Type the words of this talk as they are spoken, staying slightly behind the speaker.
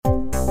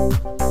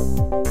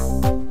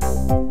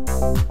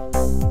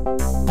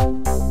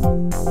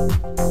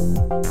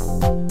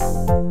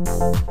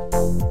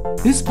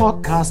This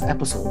podcast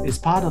episode is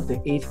part of the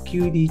 8th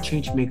QED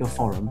Changemaker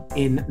Forum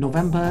in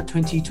November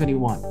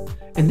 2021.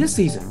 In this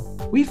season,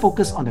 we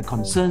focus on the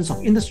concerns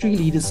of industry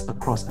leaders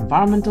across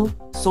environmental,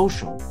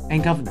 social,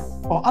 and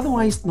governance, or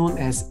otherwise known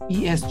as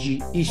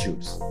ESG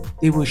issues.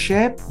 They will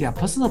share their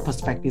personal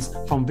perspectives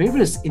from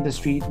various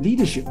industry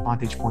leadership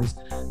vantage points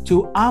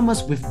to arm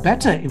us with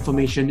better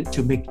information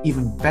to make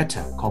even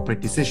better corporate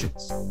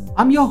decisions.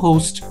 I'm your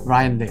host,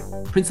 Ryan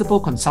Lim, Principal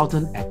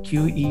Consultant at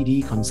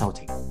QED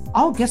Consulting.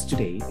 Our guest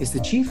today is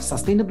the Chief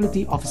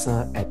Sustainability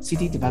Officer at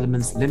City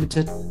Developments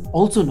Limited,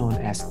 also known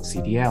as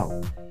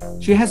CDL.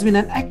 She has been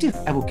an active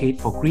advocate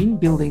for green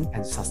building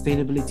and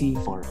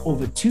sustainability for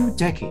over 2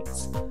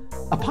 decades.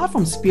 Apart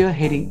from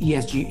spearheading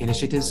ESG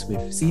initiatives with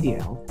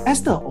CDL,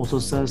 Esther also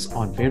serves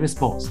on various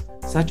boards,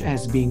 such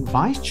as being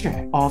Vice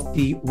Chair of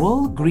the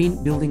World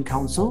Green Building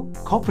Council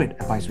Corporate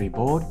Advisory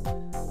Board,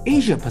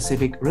 Asia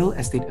Pacific Real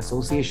Estate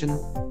Association,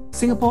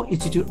 Singapore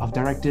Institute of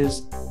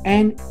Directors,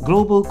 and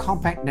Global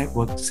Compact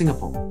Network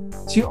Singapore.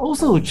 She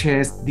also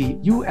chairs the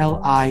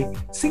ULI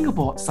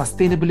Singapore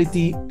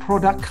Sustainability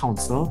Product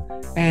Council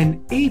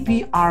and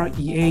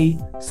APREA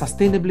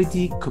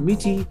Sustainability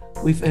Committee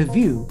with a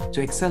view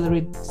to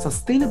accelerate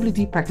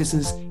sustainability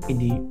practices in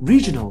the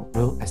regional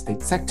real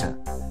estate sector.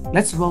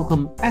 Let's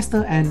welcome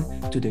Esther Ann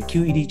to the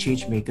QED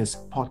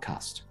Changemakers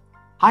podcast.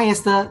 Hi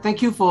Esther,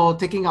 thank you for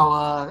taking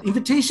our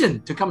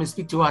invitation to come and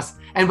speak to us,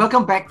 and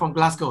welcome back from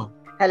Glasgow.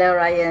 Hello,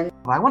 Ryan.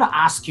 I want to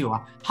ask you,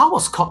 how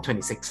was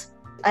COP26?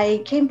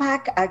 I came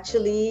back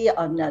actually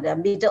on the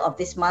middle of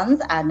this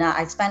month, and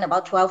I spent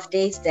about 12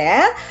 days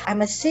there. I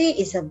must say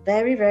it's a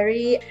very,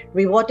 very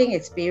rewarding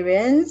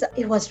experience.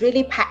 It was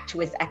really packed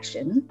with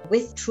action,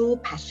 with true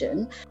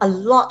passion. A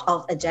lot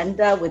of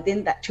agenda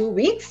within that 2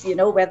 weeks,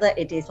 whether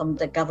it is from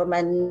the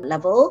government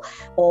level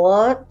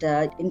or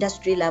the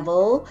industry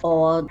level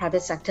or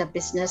private sector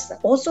business,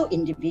 also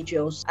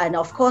individuals. And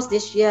of course,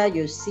 this year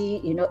you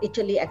see,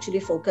 Italy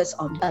actually focused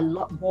on a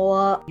lot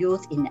more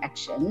youth in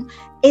action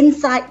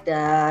inside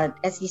the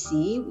SEC,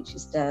 which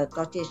is the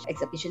Scottish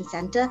Exhibition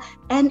Centre,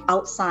 and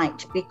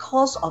outside.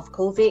 Because of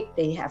COVID,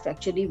 they have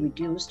actually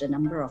reduced the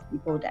number of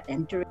people that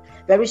enter.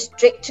 Very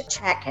strict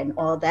check and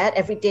all that.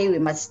 Every day we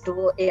must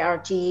do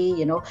ART,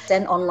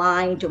 send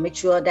online to make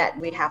sure that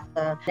we have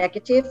a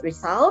negative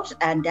result,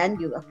 and then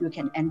you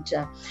can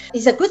enter.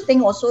 It's a good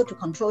thing also to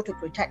control, to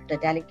protect the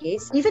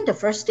delegates. Even the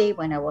first day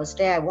when I was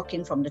there, I walked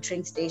in from the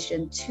train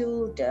station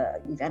to the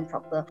event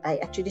proper. I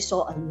actually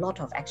saw a lot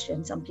of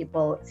action. Some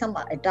people, some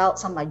are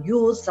adults, some are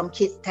youth, some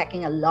kids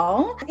tagging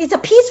along. It's a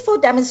peaceful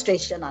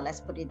demonstration,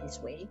 let's put it this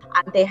way.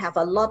 And they have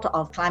a lot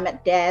of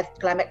climate death,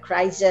 climate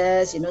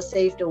crisis,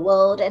 save the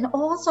world, and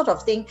all sort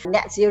of things.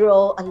 Net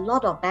zero, a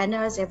lot of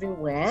banners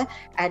everywhere.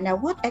 And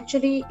what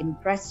actually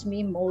impressed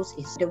me most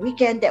is the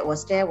weekend that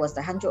was there was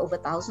the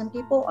 100,000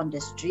 people on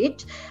the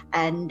street.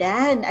 And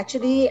then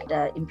actually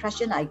the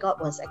impression I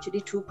got was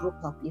actually 2 groups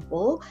of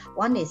people.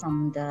 One is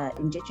from the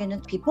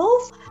indigenous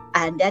peoples,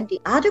 and then the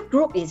other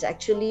group is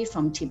actually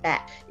from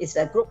Tibet. It's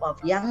a group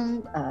of young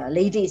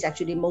ladies,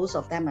 actually most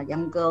of them are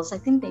young girls, I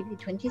think maybe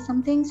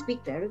 20-something, speak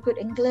very good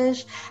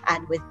English,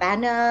 and with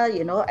banner,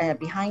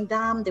 behind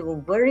them, they were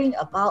worrying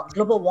about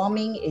global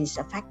warming is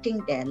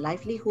affecting their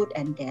livelihood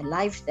and their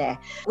life there,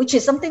 which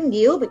is something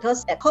new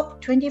because at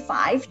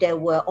COP25, there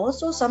were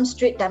also some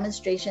street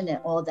demonstration and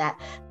all that,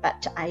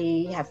 but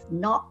I have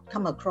not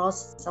come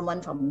across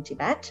someone from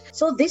Tibet.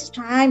 So this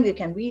time you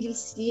can really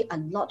see a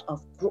lot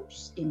of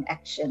groups in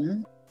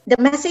action. The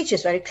message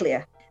is very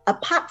clear.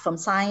 Apart from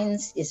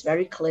science, it's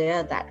very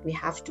clear that we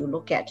have to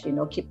look at,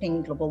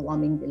 keeping global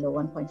warming below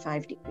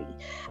 1.5 degree.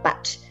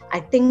 But I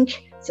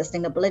think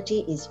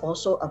sustainability is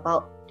also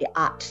about the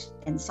art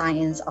and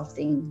science of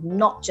things,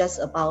 not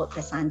just about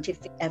the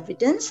scientific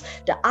evidence,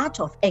 the art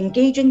of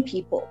engaging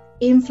people,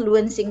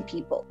 influencing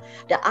people,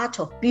 the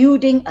art of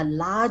building a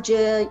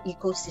larger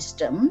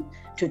ecosystem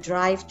to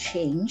drive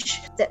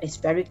change. That is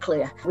very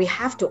clear. We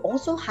have to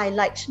also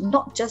highlight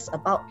not just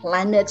about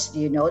planets,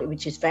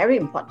 which is very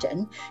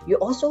important. You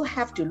also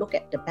have to look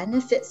at the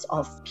benefits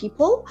of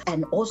people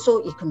and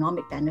also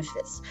economic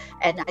benefits.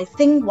 And I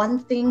think one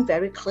thing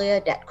very clear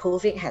that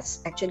COVID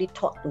has actually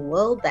taught the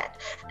world that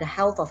the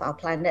health of our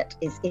planet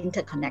is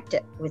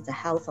interconnected with the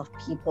health of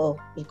people,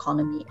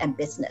 economy, and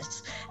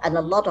business. And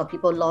a lot of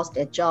people lost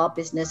their job,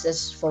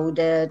 businesses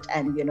folded,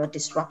 and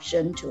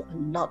disruption to a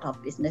lot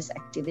of business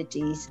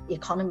activities.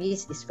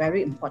 Economies is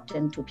very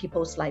important to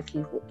people's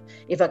livelihood.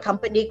 If a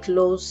company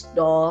closes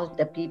doors,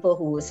 the people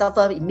who will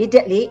suffer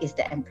immediately is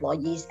the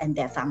employees and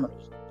their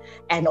family.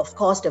 And of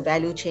course, the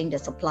value chain, the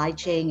supply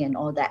chain and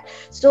all that.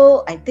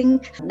 So I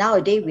think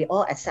nowadays we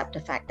all accept the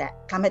fact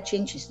that climate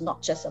change is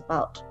not just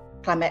about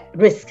climate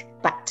risk,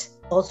 but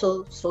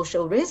also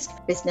social risk,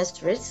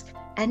 business risk,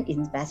 and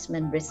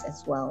investment risk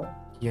as well.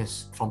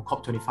 Yes, from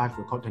COP25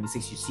 to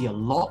COP26, you see a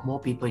lot more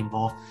people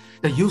involved.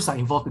 The youths are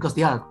involved because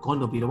they are going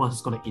to be the ones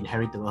who's going to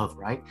inherit the earth,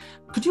 right?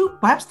 Could you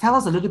perhaps tell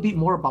us a little bit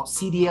more about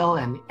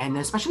CDL and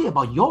especially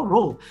about your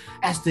role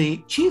as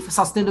the Chief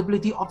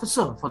Sustainability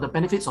Officer for the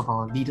benefits of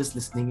our leaders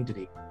listening in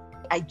today?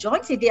 I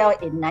joined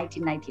CDL in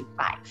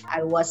 1995.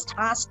 I was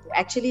tasked to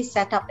actually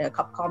set up the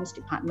COPCOMS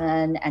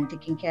department and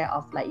taking care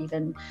of like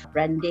even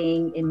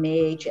branding,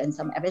 image, and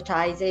some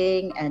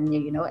advertising and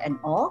and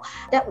all.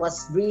 That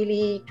was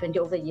really 20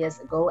 over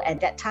years ago.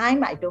 At that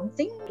time, I don't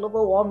think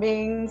global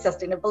warming,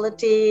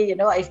 sustainability,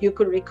 if you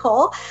could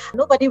recall,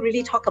 nobody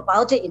really talked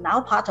about it in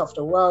our part of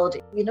the world.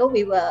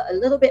 We were a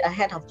little bit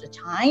ahead of the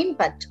time,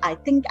 but I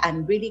think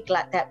I'm really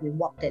glad that we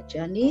walked that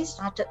journey,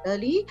 started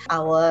early.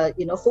 Our,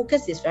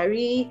 focus is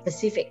very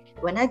specific.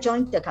 When I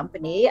joined the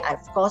company,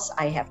 of course,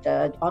 I have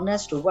the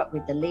honors to work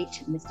with the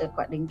late Mr.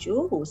 Kwat Ling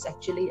Chu, who's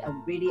actually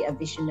a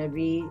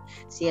visionary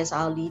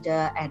CSR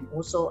leader and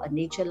also a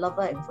nature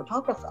lover and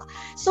photographer.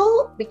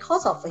 So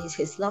because of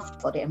his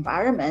love for the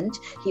environment,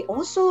 he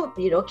also,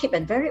 keep a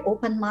very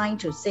open mind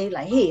to say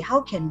like, hey,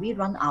 how can we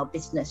run our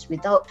business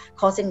without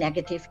causing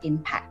negative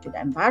impact to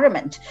the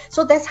environment?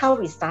 So that's how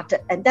we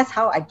started. And that's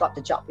how I got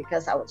the job,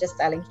 because I was just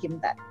telling him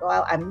that,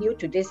 well, I'm new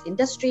to this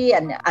industry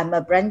and I'm a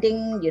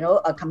branding,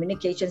 a communication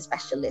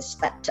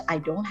specialist, but I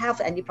don't have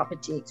any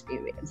property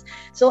experience.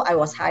 So I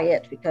was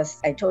hired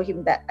because I told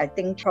him that I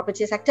think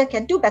property sector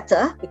can do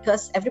better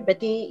because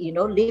everybody,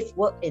 live,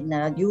 work in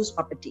a used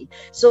property.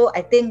 So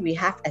I think we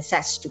have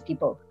access to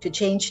people to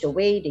change the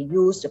way they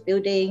use the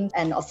building.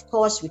 And of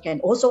course, we can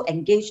also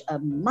engage a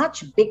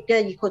much bigger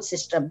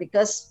ecosystem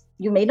because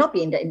you may not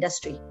be in the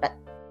industry, but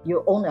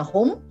you own a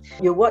home,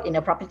 you work in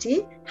a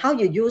property, how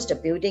you use the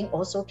building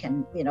also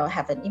can,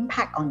 have an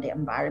impact on the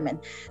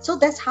environment. So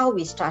that's how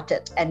we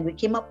started. And we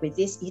came up with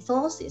this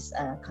ethos is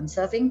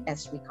conserving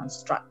as we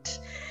construct.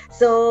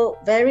 So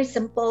very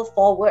simple,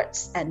 4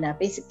 words. And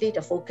basically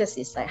the focus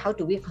is like, how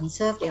do we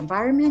conserve the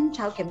environment?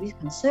 How can we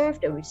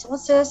conserve the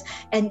resources?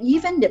 And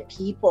even the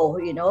people,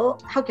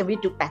 how can we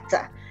do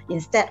better?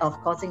 Instead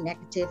of causing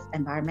negative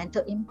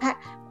environmental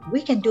impact,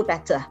 we can do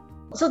better.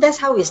 So that's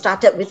how we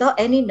started without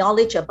any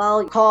knowledge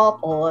about COP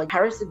or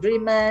Paris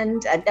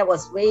Agreement, and that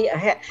was way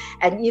ahead.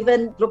 And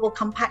even Global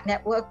Compact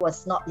Network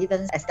was not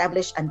even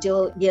established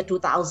until year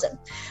 2000.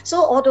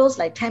 So all those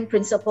like 10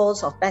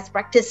 principles of best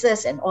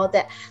practices and all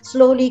that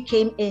slowly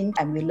came in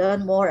and we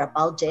learned more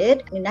about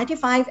it. In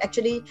 95,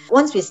 actually,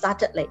 once we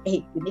started like,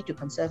 hey, we need to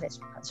conserve as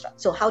we construct.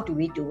 So how do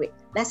we do it?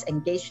 Let's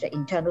engage the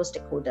internal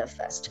stakeholder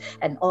first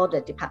and all the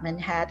department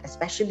head,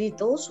 especially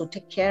those who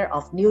take care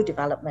of new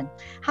development.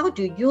 How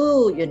do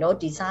you,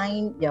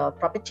 design your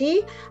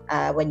property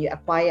when you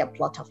acquire a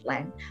plot of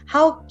land?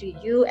 How do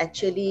you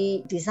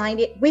actually design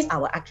it with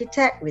our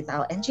architect, with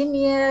our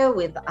engineer,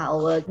 with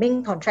our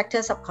main contractor,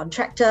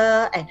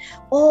 subcontractor, and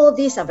all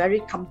these are very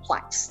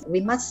complex.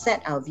 We must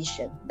set our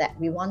vision that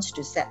we want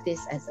to set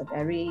this as a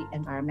very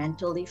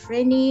environmentally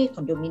friendly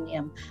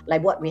condominium,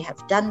 like what we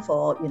have done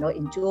for,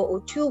 in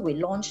 2002, we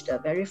launched the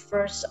very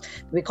first,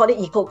 we call it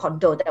Eco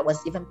Condo. That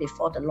was even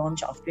before the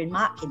launch of Green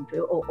Mark in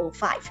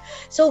 2005.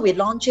 So we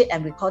launched it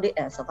and we called it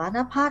a Savannah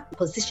Park,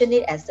 position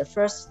it as the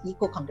first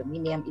eco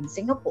condominium in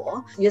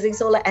Singapore, using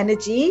solar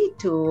energy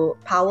to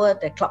power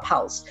the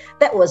clubhouse.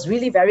 That was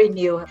really very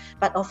new.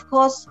 But of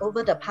course,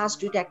 over the past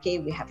 2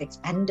 decades, we have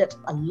expanded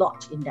a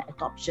lot in the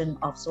adoption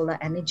of solar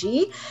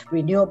energy,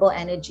 renewable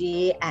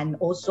energy, and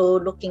also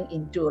looking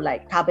into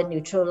like carbon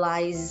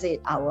neutralize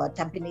it, our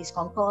Tampines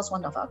Concourse,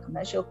 one of our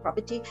commercial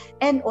property,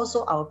 and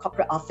also our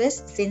corporate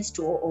office since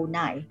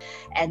 2009.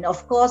 And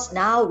of course,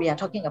 now we are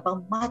talking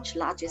about much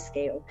larger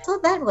scale. So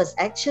that was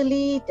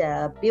actually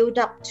the build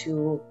up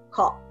to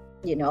COP,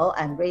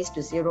 and Race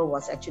to Zero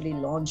was actually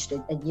launched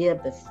a year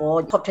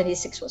before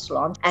COP26 was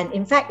launched. And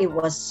in fact, it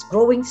was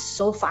growing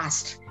so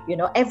fast.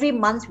 Every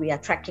month we are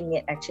tracking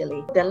it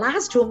actually. The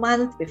last 2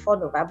 months before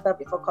November,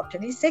 before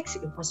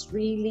COP26, it was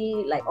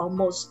really like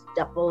almost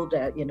double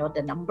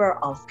the number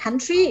of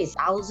countries,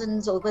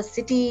 thousands over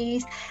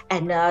cities,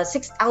 and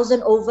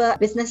 6,000 over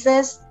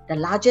businesses. The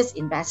largest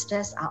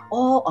investors are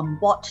all on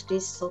board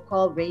this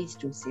so-called Race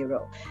to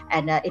Zero.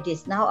 And it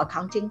is now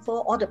accounting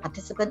for all the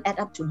participants add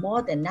up to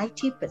more than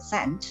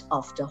 90%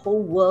 of the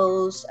whole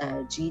world's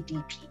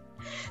GDP.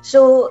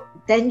 So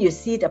then you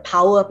see the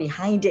power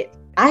behind it.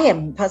 I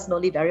am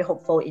personally very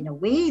hopeful in a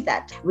way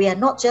that we are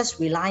not just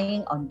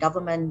relying on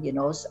government,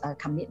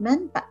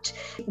 commitment, but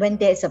when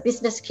there's a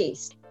business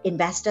case,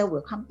 investor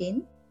will come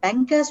in,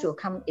 bankers will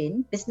come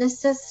in,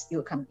 businesses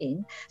will come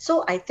in.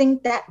 So I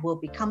think that will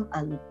become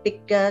a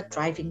bigger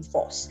driving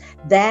force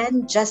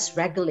than just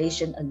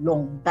regulation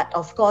alone. But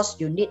of course,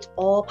 you need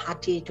all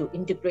parties to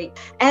integrate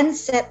and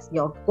set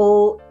your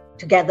goal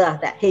together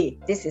that, hey,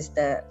 this is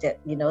the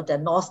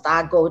North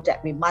Star goal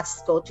that we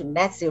must go to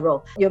net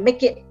zero. You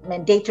make it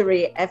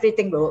mandatory,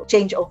 everything will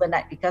change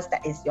overnight because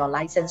that is your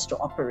license to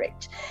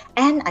operate.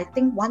 And I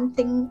think one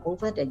thing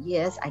over the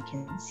years I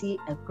can see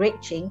a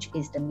great change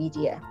is the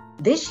media.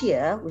 This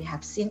year, we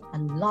have seen a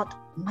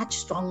much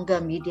stronger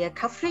media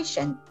coverage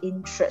and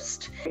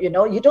interest. You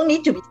don't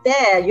need to be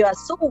there. You are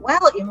so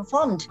well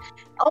informed.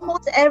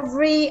 Almost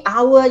every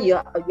hour, you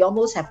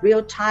almost have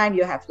real time.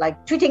 You have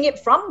like tweeting it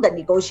from the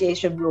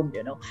negotiation room,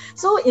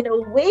 So in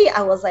a way,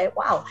 I was like,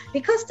 wow,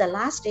 because the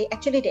last day,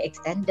 actually they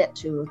extended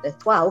to the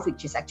 12th,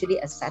 which is actually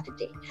a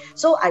Saturday.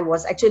 So I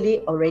was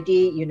actually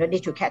already,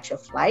 need to catch a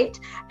flight.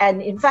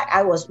 And in fact,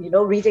 I was,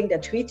 reading the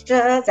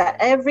Twitter that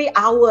every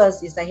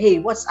hours is like, hey,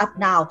 what's up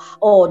now?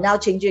 Oh, now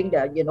changing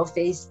the,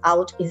 face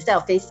out. Instead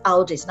of face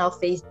out, it's now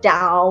face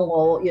down,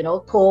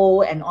 or,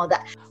 cold and all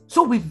that.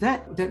 So with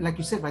that, like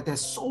you said, right,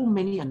 there's so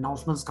many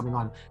announcements coming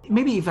on.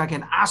 Maybe if I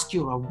can ask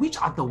you, which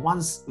are the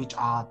ones which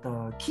are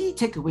the key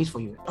takeaways for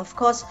you? Of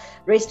course,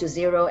 Race to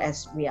Zero,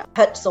 as we have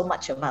heard so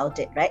much about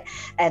it, right?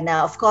 And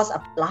of course,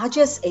 our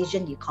largest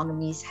Asian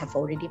economies have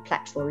already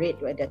pledged for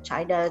it, whether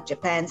China,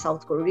 Japan,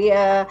 South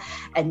Korea,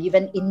 and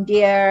even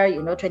India,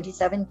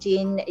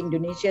 2017,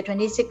 Indonesia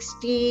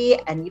 2060,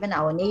 and even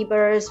our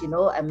neighbors,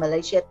 and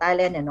Malaysia,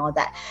 Thailand, and all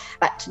that.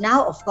 But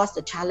now, of course,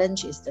 the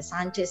challenge is the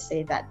scientists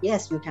say that,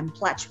 yes, you can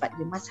pledge, but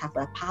you must have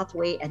a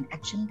pathway and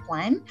action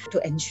plan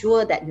to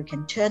ensure that you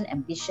can turn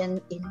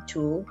ambition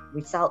into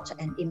result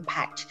and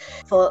impact.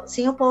 For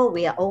Singapore,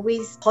 we are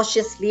always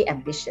cautiously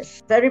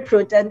ambitious, very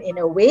prudent in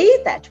a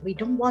way that we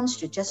don't want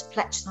to just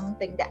pledge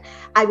something that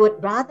I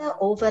would rather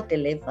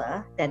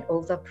over-deliver than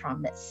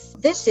over-promise.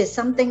 This is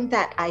something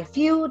that I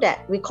feel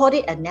that we call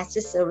it a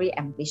necessary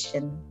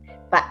ambition,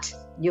 but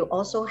you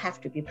also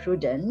have to be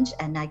prudent.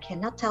 And I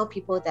cannot tell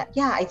people that,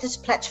 I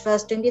just pledge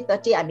first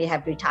 2030, I may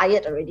have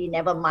retired already,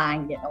 never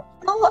mind,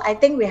 No, I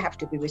think we have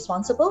to be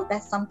responsible.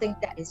 That's something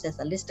that is as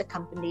a listed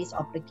company's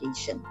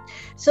obligation.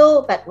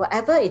 So, but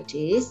whatever it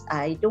is,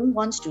 I don't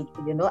want to,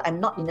 I'm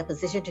not in a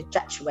position to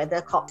judge whether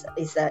COP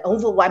is an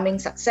overwhelming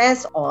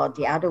success or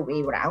the other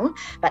way around.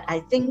 But I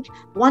think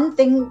one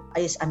thing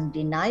is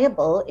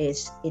undeniable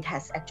is it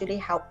has actually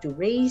helped to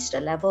raise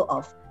the level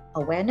of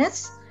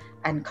awareness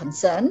and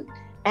concern,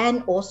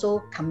 and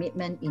also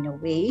commitment in a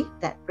way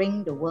that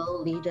bring the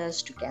world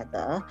leaders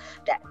together,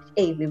 that,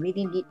 hey, we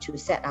really need to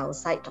set our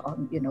sight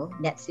on,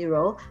 net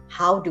zero.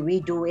 How do we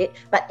do it?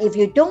 But if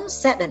you don't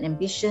set an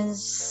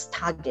ambitious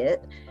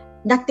target,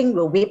 nothing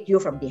will whip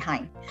you from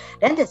behind.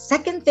 Then the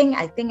second thing,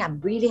 I think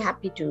I'm really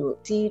happy to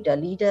see the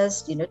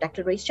leaders,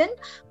 declaration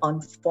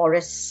on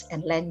forests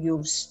and land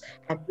use,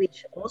 and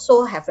which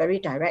also have very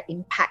direct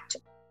impact.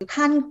 You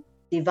can't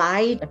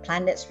divide the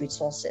planet's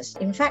resources.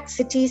 In fact,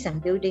 cities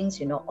and buildings,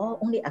 all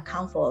only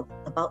account for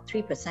about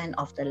 3%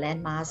 of the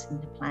land mass in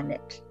the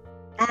planet.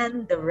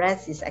 And the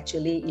rest is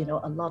actually,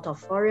 a lot of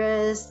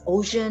forests,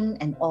 ocean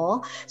and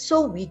all.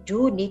 So we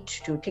do need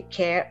to take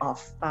care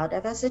of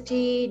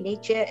biodiversity,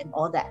 nature and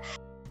all that.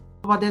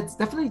 But there's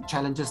definitely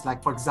challenges,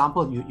 like, for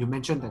example, you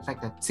mentioned the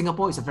fact that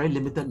Singapore is a very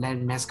limited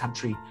land mass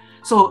country.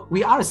 So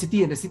we are a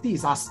city and the city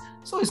is us.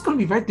 So it's going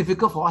to be very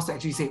difficult for us to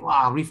actually say,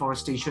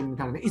 reforestation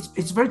kind of thing.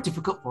 It's very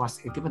difficult for us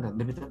given the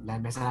limited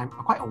land mass, and I'm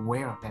quite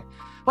aware of that.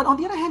 But on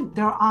the other hand,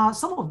 there are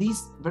some of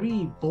these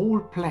very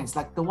bold plans,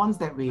 like the ones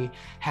that we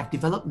have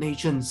developed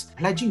nations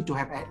pledging to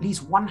have at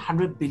least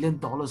 $100 billion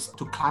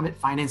to climate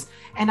finance.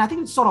 And I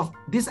think sort of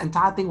this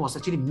entire thing was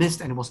actually missed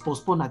and it was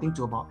postponed, I think,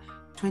 to about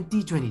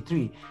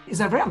 2023. It's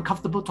a very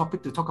uncomfortable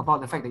topic to talk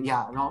about, the fact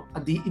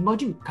that, the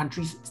emerging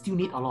countries still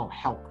need a lot of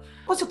help.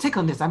 What's your take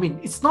on this? I mean,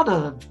 it's not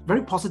a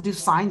very positive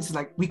sign. It's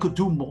like we could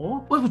do more.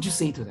 What would you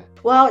say to that?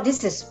 Well,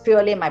 this is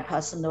purely my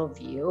personal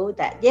view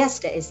that yes,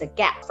 there is a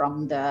gap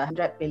from the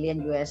 $100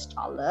 billion US,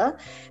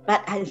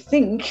 but I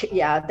think,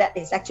 that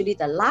is actually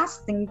the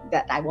last thing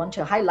that I want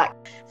to highlight.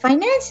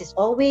 Finance is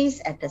always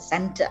at the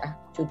center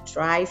to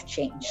drive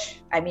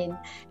change. I mean,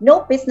 no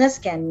business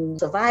can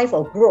survive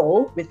or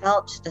grow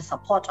without the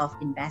support of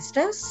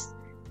investors,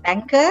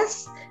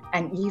 bankers,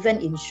 and even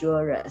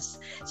insurers.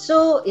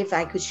 So if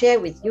I could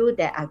share with you,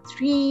 there are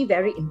three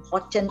very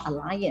important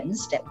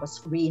alliances that was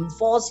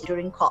reinforced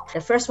during COP. The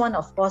first one,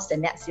 of course, the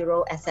Net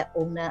Zero Asset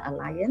Owner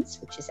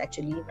Alliance, which is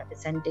actually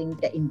representing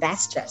the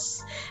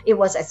investors. It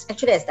was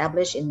actually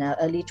established in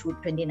early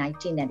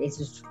 2019 and it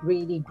is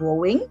really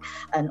growing.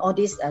 And all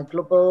these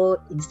global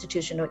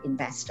institutional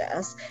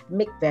investors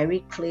make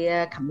very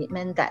clear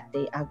commitment that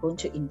they are going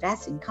to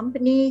invest in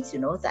companies,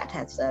 that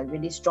has a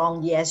really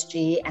strong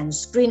ESG and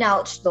screen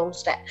out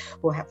those that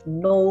who have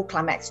no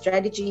climate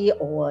strategy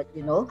or,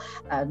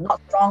 not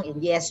strong in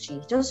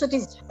ESG. So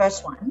this is the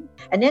first one.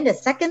 And then the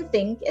second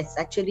thing is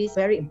actually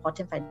very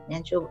important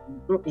financial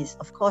group is,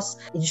 of course,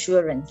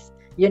 insurance.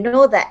 You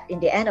know that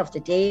in the end of the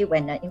day,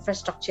 when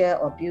infrastructure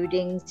or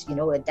buildings,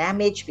 are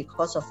damaged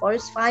because of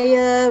forest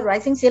fire,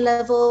 rising sea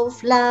level,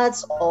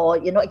 floods, or,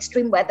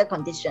 extreme weather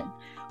condition,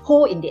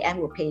 who in the end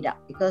will pay it up?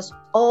 Because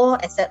all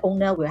asset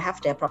owner will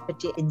have their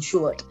property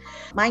insured.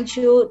 Mind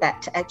you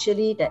that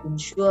actually the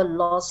insured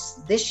loss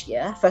this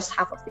year, first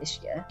half of this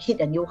year,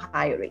 hit a new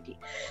high already.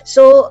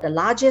 So the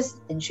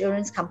largest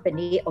insurance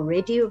company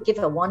already give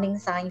a warning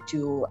sign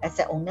to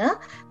asset owner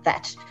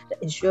that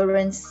the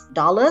insurance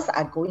dollars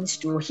are going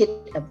to hit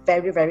a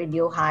very, very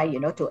new high,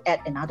 to add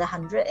another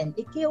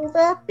 180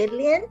 over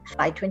billion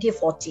by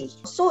 2040.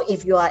 So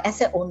if you are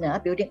asset owner,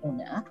 building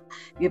owner,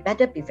 you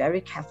better be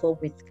very careful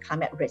with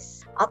climate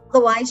risk.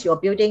 Otherwise, your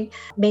building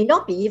may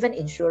not be even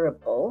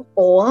insurable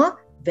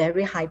or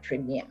very high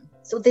premium.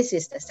 So this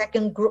is the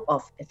second group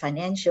of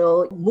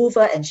financial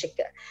mover and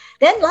shaker.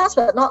 Then last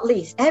but not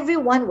least,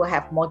 everyone will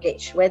have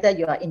mortgage, whether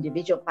you are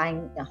individual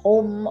buying a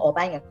home or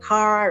buying a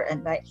car,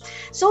 and right.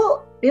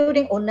 So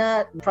building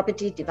owner,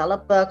 property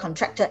developer,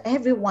 contractor,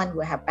 everyone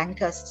will have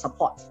bankers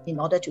support in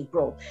order to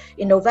grow.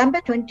 In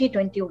November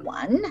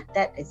 2021,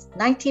 that is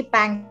 90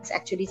 banks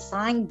actually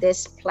signed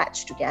this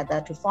pledge together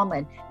to form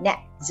a net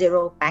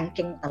zero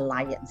banking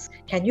alliance.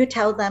 Can you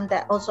tell them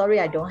that, oh, sorry,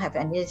 I don't have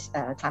any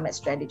climate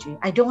strategy.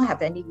 I don't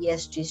have any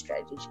ESG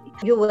strategy.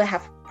 You will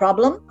have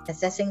problem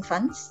accessing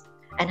funds.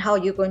 And how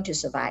you're going to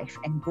survive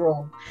and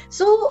grow.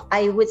 So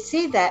I would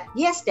say that,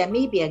 yes, there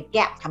may be a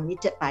gap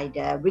committed by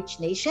the rich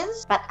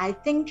nations, but I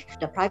think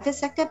the private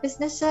sector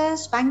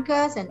businesses,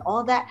 bankers, and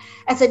all that,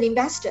 as an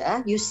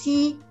investor,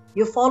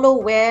 you follow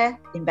where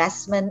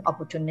investment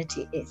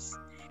opportunity is.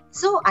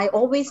 So I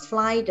always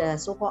fly the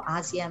so-called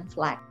ASEAN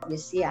flag. You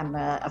see, I'm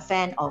a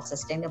fan of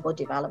Sustainable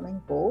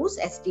Development Goals,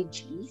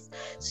 SDGs.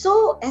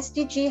 So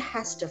SDG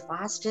has the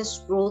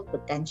fastest growth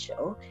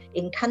potential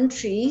in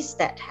countries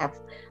that have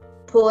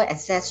poor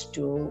access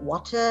to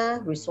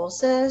water,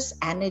 resources,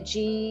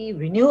 energy,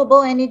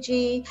 renewable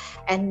energy.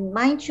 And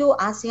mind you,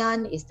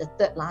 ASEAN is the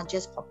third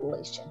largest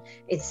population.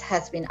 It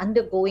has been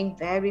undergoing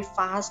very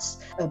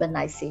fast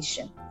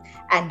urbanization.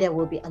 And there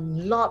will be a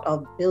lot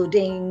of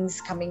buildings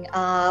coming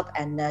up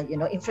and,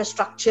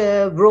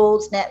 infrastructure,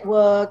 roads,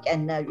 network,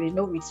 and,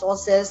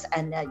 resources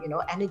and,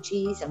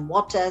 energies and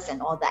waters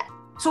and all that.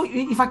 So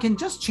if I can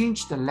just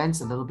change the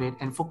lens a little bit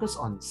and focus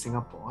on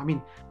Singapore, I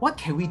mean, what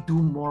can we do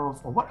more of,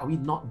 or what are we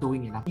not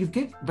doing enough? You've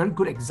given very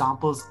good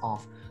examples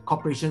of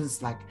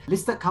corporations, like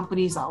listed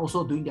companies are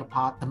also doing their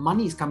part. The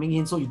money is coming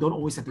in, so you don't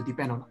always have to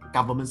depend on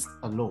governments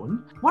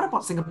alone. What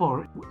about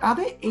Singapore? Are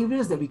there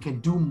areas that we can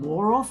do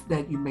more of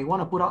that you may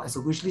want to put out as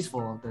a wish list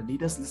for the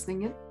leaders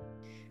listening in?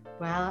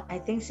 Well, I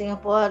think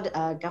Singapore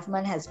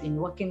government has been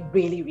working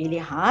really, really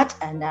hard,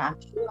 and I'm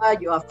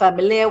sure you are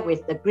familiar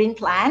with the Green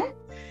Plan.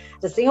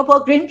 The Singapore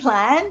Green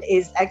Plan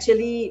is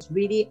actually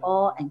really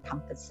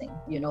all-encompassing,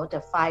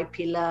 the 5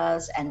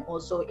 pillars and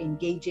also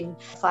engaging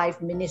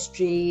 5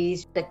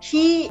 ministries. The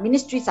key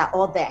ministries are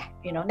all there.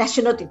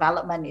 National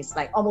development is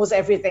like almost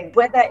everything,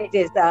 whether it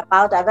is the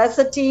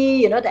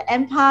biodiversity, the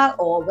NPARK,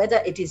 or whether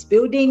it is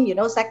building,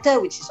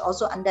 sector, which is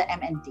also under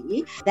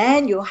M&D.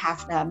 Then you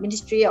have the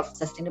Ministry of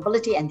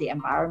Sustainability and the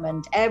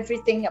Environment,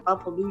 everything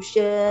about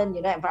pollution,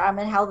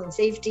 environment, health and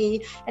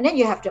safety. And then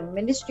you have the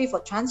Ministry for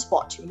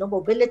Transport,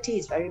 mobility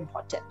is very important.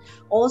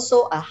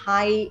 Also a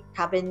high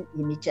carbon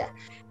emitter.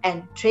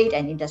 And trade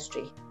and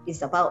industry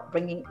is about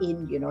bringing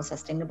in,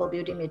 sustainable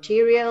building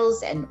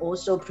materials and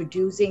also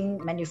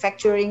producing,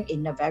 manufacturing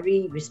in a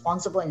very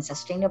responsible and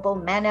sustainable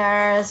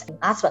manner. And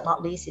last but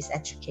not least is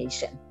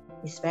education.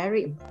 It's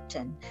very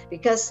important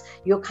because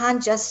you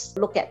can't just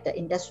look at the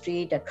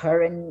industry, the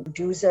current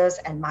producers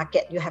and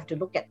market. You have to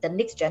look at the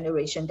next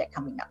generation that's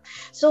coming up.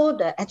 So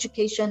the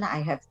education,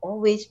 I have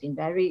always been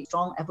very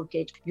strong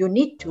advocate. You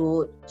need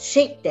to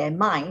shape their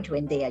mind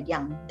when they are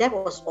young. That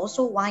was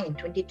also why in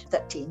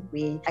 2013,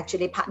 we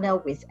actually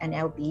partnered with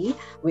NLB.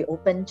 We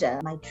opened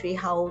My Tree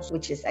House,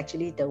 which is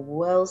actually the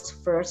world's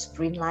first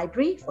green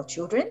library for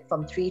children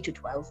from 3 to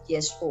 12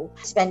 years old.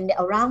 It's been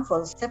around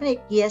for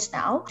 7-8 years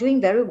now, doing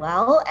very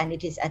well, and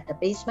it is at the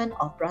basement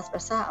of Bras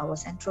Basah, our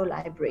central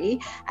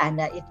library,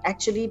 and it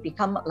actually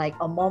become like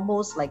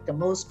almost like the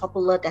most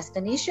popular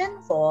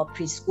destination for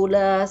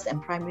preschoolers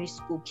and primary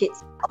school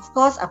kids. Of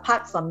course,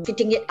 apart from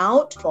fitting it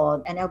out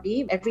for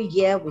NLB, every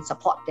year we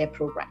support their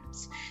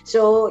programs.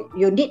 So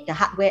you need the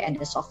hardware and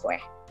the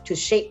software to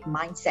shape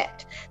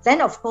mindset. Then,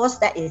 of course,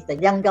 that is the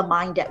younger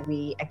mind that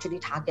we actually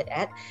target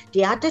at.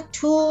 The other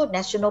 2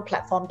 national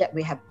platforms that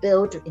we have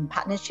built in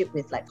partnership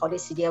with, like called it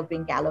CDL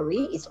Green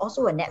Gallery, is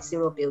also a net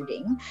zero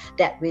building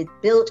that we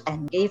built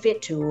and gave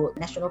it to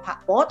National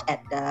Park Board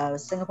at the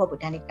Singapore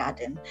Botanic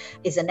Garden.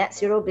 It's a net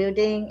zero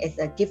building. It's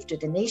a gift to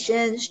the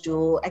nations,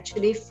 to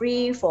actually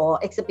free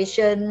for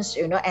exhibitions,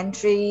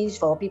 entries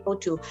for people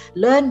to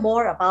learn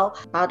more about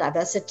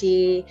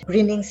biodiversity,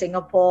 greening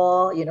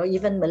Singapore,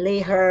 even Malay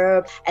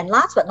herb. And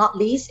last but not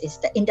least is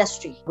the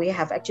industry. We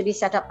have actually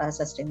set up a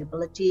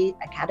sustainability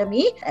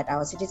academy at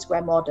our City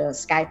Square Mall, the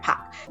Sky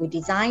Park. We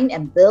design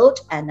and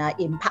build and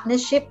in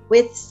partnership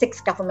with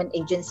 6 government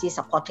agencies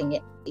supporting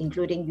it,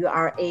 including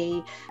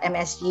URA,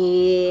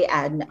 MSG,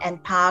 and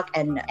NPark,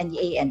 and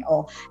NEA and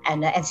all,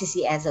 and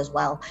NCCS as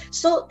well.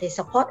 So they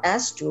support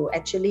us to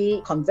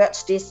actually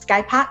convert this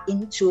Sky Park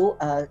into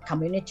a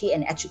community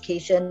and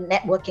education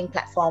networking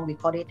platform. We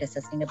call it the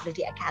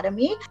Sustainability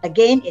Academy.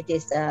 Again, it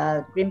is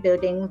a green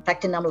building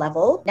platinum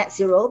level, net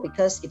zero,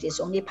 because it is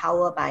only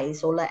powered by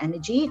solar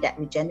energy that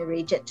we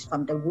generated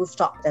from the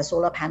rooftop, the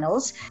solar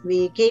panels.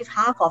 We gave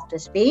half of the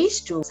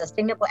space to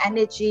Sustainable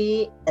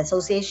Energy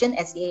Association,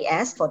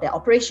 SEAS, for their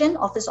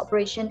office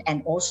operation,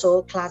 and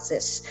also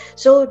classes.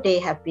 So they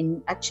have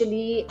been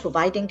actually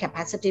providing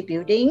capacity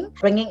building,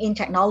 bringing in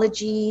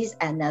technologies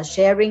and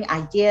sharing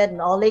idea,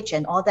 knowledge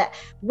and all that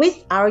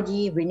with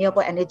RE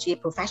renewable energy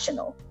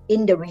professional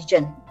in the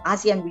region,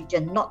 ASEAN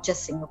region, not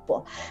just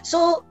Singapore.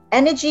 So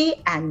energy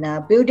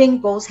and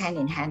building goes hand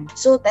in hand.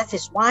 So that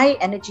is why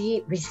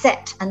Energy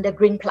Reset under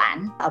Green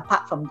Plan,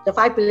 apart from the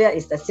 5 pillars,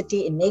 is the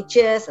city in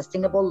nature,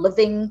 sustainable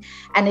living,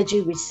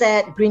 energy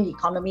reset, green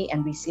economy,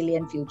 and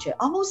resilient future.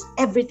 Almost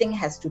everything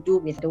has to do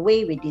with the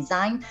way we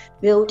design,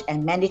 build,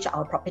 and manage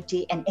our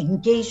property and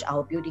engage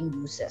our building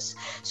users.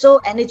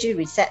 So Energy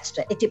Resets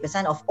to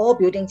 80% of all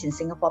buildings in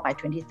Singapore by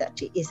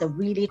 2030 is a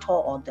really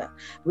tall order.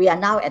 We are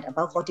now at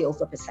about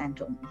 40%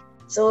 only.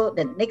 So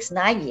the next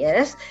 9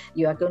 years,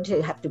 you are going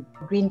to have to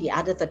green the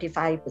other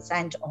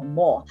 35% or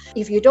more.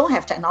 If you don't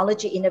have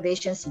technology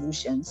innovation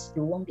solutions,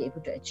 you won't be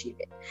able to achieve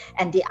it.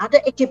 And the other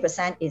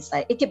 80% is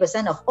like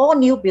 80% of all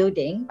new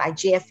building by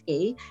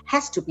GFA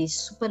has to be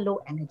super low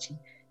energy,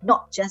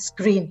 not just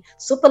green.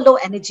 Super low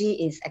energy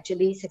is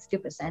actually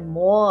 60%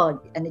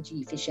 more energy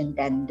efficient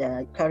than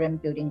the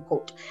current building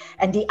code.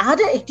 And the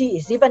other 80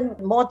 is even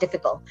more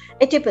difficult.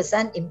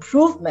 80%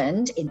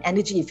 improvement in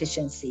energy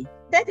efficiency.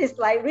 That is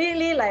like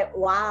really like,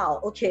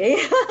 wow,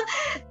 okay.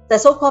 The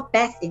so-called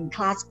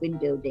best-in-class green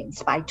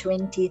buildings by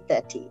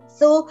 2030.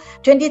 So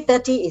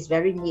 2030 is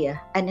very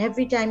near. And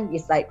every time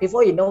it's like,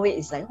 before you know it,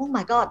 it's like, oh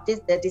my God,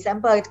 the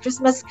December,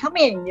 Christmas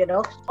coming, you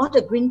know. All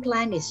the green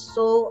plan is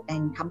so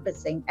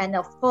encompassing. And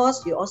of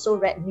course, you also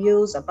read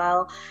news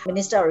about,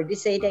 Minister already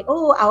said that,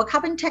 oh, our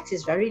carbon tax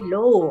is very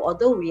low,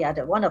 although we are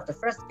one of the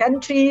first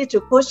countries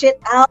to push it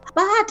out,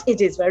 but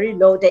it is very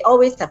low. They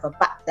always have a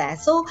but there.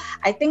 So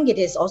I think it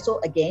is also,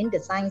 again,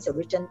 the signs are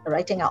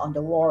writing out on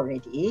the wall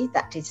already,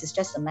 that it is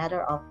just a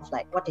matter of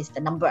like, what is the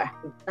number?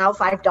 Now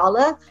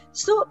 $5.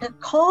 So the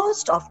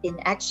cost of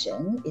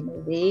inaction in a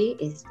way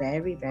is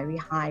very, very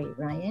high,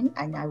 Ryan.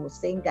 And I was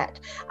saying that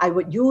I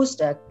would use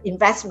the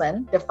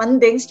investment, the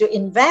fundings to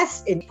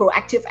invest in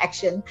proactive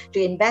action,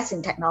 to invest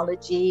in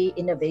technology,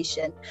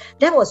 innovation.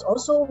 That was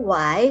also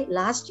why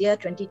last year,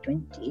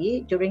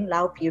 2020, during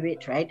Lao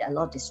period, right, a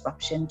lot of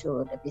disruption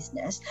to the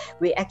business,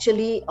 we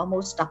actually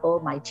almost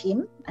doubled my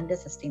team under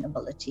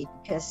sustainability,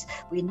 because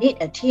we need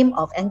a team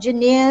of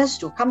engineers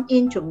to come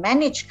in to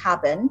manage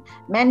carbon,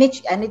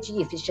 manage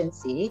energy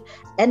efficiency,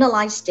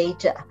 analyze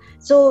data.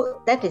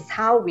 So that is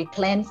how we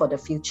plan for the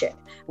future.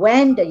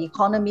 When the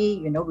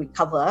economy,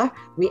 recover,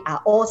 we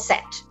are all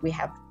set. We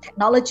have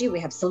technology, we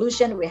have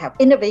solution, we have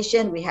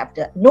innovation, we have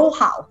the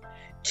know-how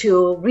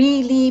to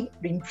really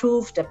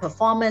improve the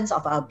performance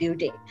of our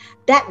building.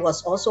 That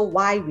was also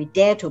why we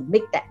dare to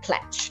make that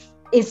pledge.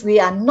 If we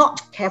are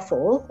not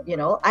careful,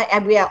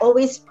 and we are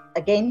always,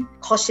 again,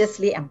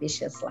 cautiously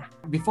ambitious.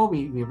 Before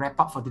we wrap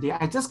up for today,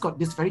 I just got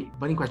this very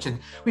burning question.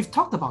 We've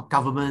talked about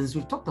governments,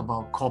 we've talked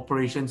about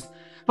corporations,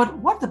 but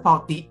what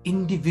about the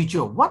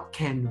individual? What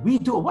can we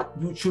do? What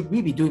should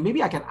we be doing?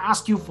 Maybe I can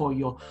ask you for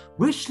your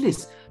wish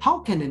list. How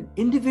can an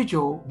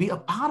individual be a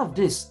part of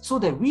this so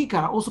that we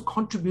are also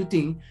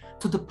contributing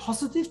to the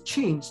positive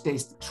change that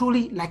is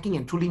truly lacking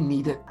and truly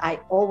needed? I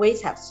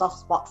always have soft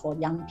spot for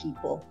young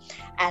people.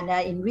 And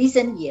in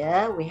recent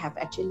years, we have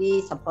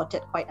actually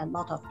supported quite a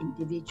lot of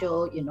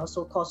individual,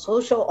 so-called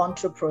social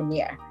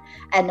entrepreneur.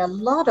 And a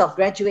lot of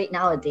graduate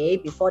nowadays,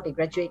 before they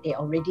graduate, they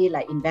already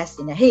invest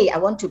in hey, I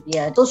want to be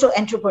a social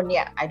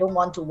entrepreneur. I don't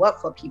want to work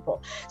for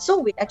people. So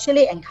we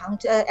actually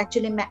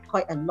met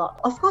quite a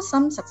lot. Of course,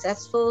 some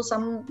successful,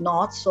 some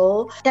not.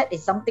 So that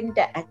is something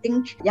that I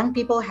think young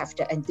people have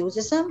the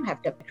enthusiasm,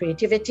 have the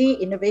creativity,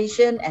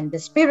 innovation, and the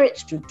spirit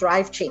to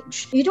drive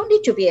change. You don't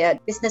need to be a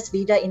business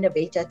leader,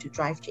 innovator to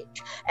drive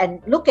change.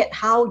 And look at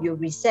how you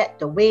reset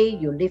the way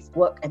you live,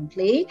 work, and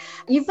play.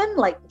 Even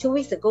 2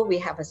 weeks ago, we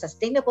have a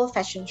sustainable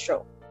fashion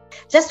show,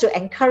 just to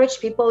encourage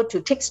people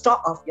to take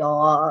stock of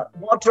your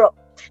wardrobe.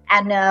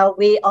 And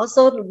we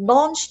also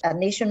launched a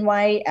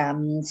nationwide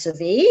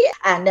survey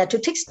and to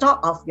take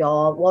stock of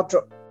your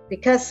wardrobe.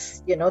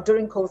 because,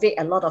 during COVID,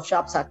 a lot of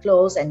shops are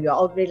closed and you're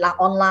already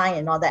online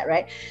and all that,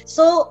 right?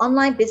 So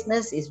online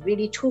business is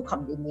really too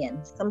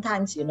convenient.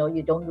 Sometimes, you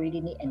don't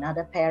really need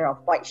another pair of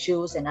white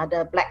shoes,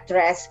 another black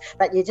dress,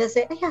 but you just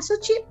say, oh, yeah, so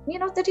cheap,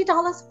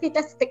 $30, okay,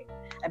 let's take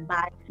and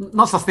buy.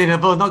 Not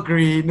sustainable, not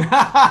green.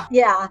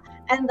 Yeah.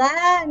 And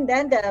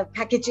then the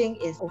packaging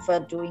is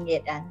overdoing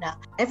it, and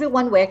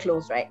everyone wear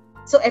clothes, right?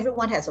 So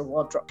everyone has a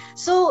wardrobe.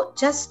 So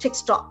just take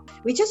stock.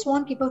 We just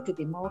want people to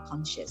be more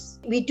conscious.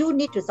 We do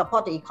need to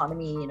support the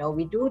economy.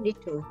 We do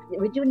need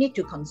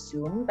to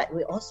consume, but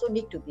we also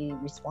need to be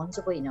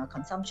responsible in our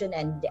consumption.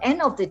 And at the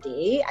end of the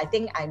day, I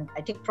think I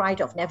take pride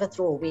of never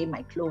throw away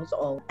my clothes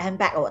or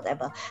handbag or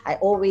whatever. I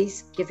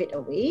always give it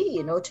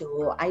away,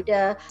 to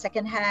either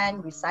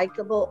secondhand,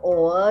 recyclable,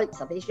 or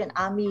Salvation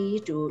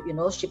Army to,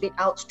 ship it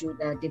out to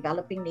the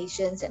developing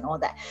nations and all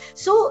that.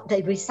 So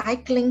the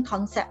recycling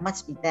concept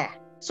must be there.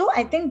 So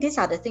I think these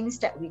are the things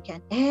that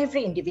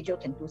every individual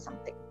can do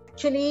something.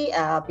 Actually,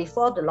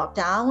 before the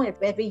lockdown,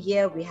 every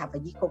year we have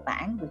an eco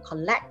bank. We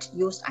collect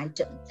used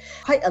items.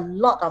 Quite a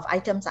lot of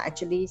items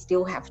actually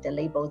still have the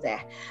label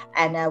there.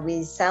 And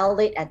we sell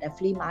it at a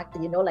flea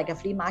market, like a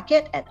flea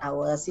market at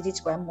our City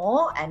Square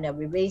Mall. And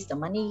we raise the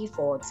money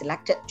for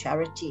selected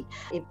charity.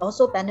 It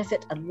also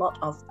benefits a lot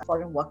of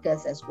foreign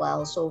workers as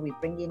well. So we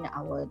bring in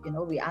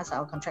we ask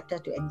our contractor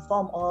to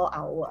inform all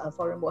our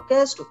foreign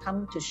workers to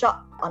come to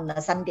shop on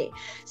a Sunday.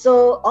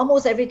 So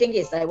almost everything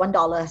is like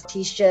 $1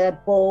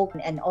 t-shirt, book,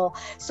 and all.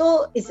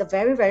 So it's a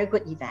very, very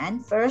good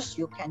event. First,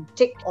 you can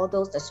take all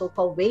the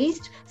so-called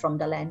waste from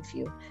the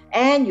landfill,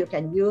 and you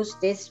can use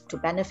this to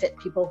benefit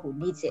people who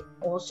need it.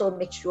 Also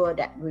make sure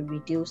that we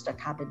reduce the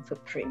carbon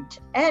footprint.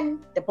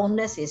 And the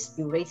bonus is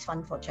you raise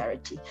fund for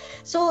charity.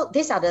 So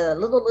these are the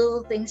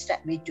little things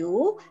that we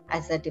do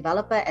as a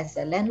developer, as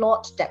a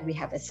landlord, that we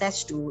have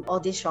access to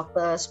all these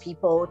shoppers,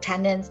 people,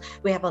 tenants.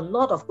 We have a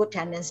lot of good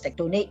tenants that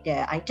donate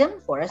their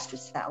item for us to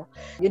sell.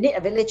 You need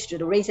a village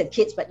to raise the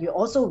kids, but you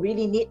also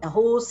really need a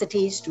whole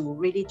cities to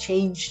really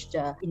change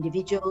the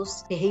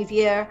individual's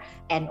behavior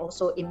and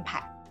also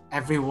impact.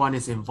 Everyone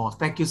is involved.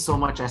 Thank you so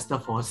much, Esther,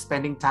 for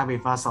spending time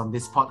with us on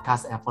this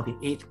podcast and for the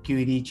 8th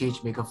QED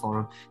Changemaker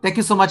Forum. Thank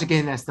you so much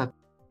again, Esther.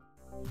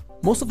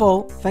 Most of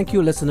all, thank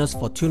you listeners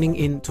for tuning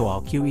in to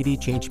our QED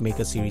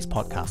Changemaker series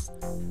podcast.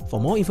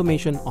 For more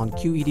information on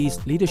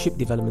QED's leadership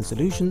development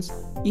solutions,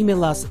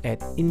 email us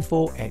at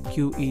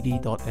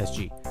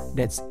info@qed.sg.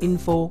 That's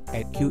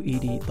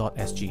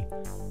info@qed.sg.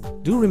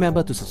 Do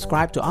remember to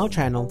subscribe to our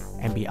channel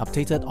and be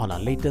updated on our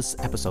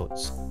latest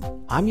episodes.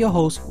 I'm your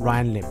host,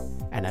 Ryan Lim,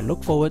 and I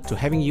look forward to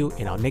having you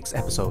in our next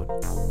episode.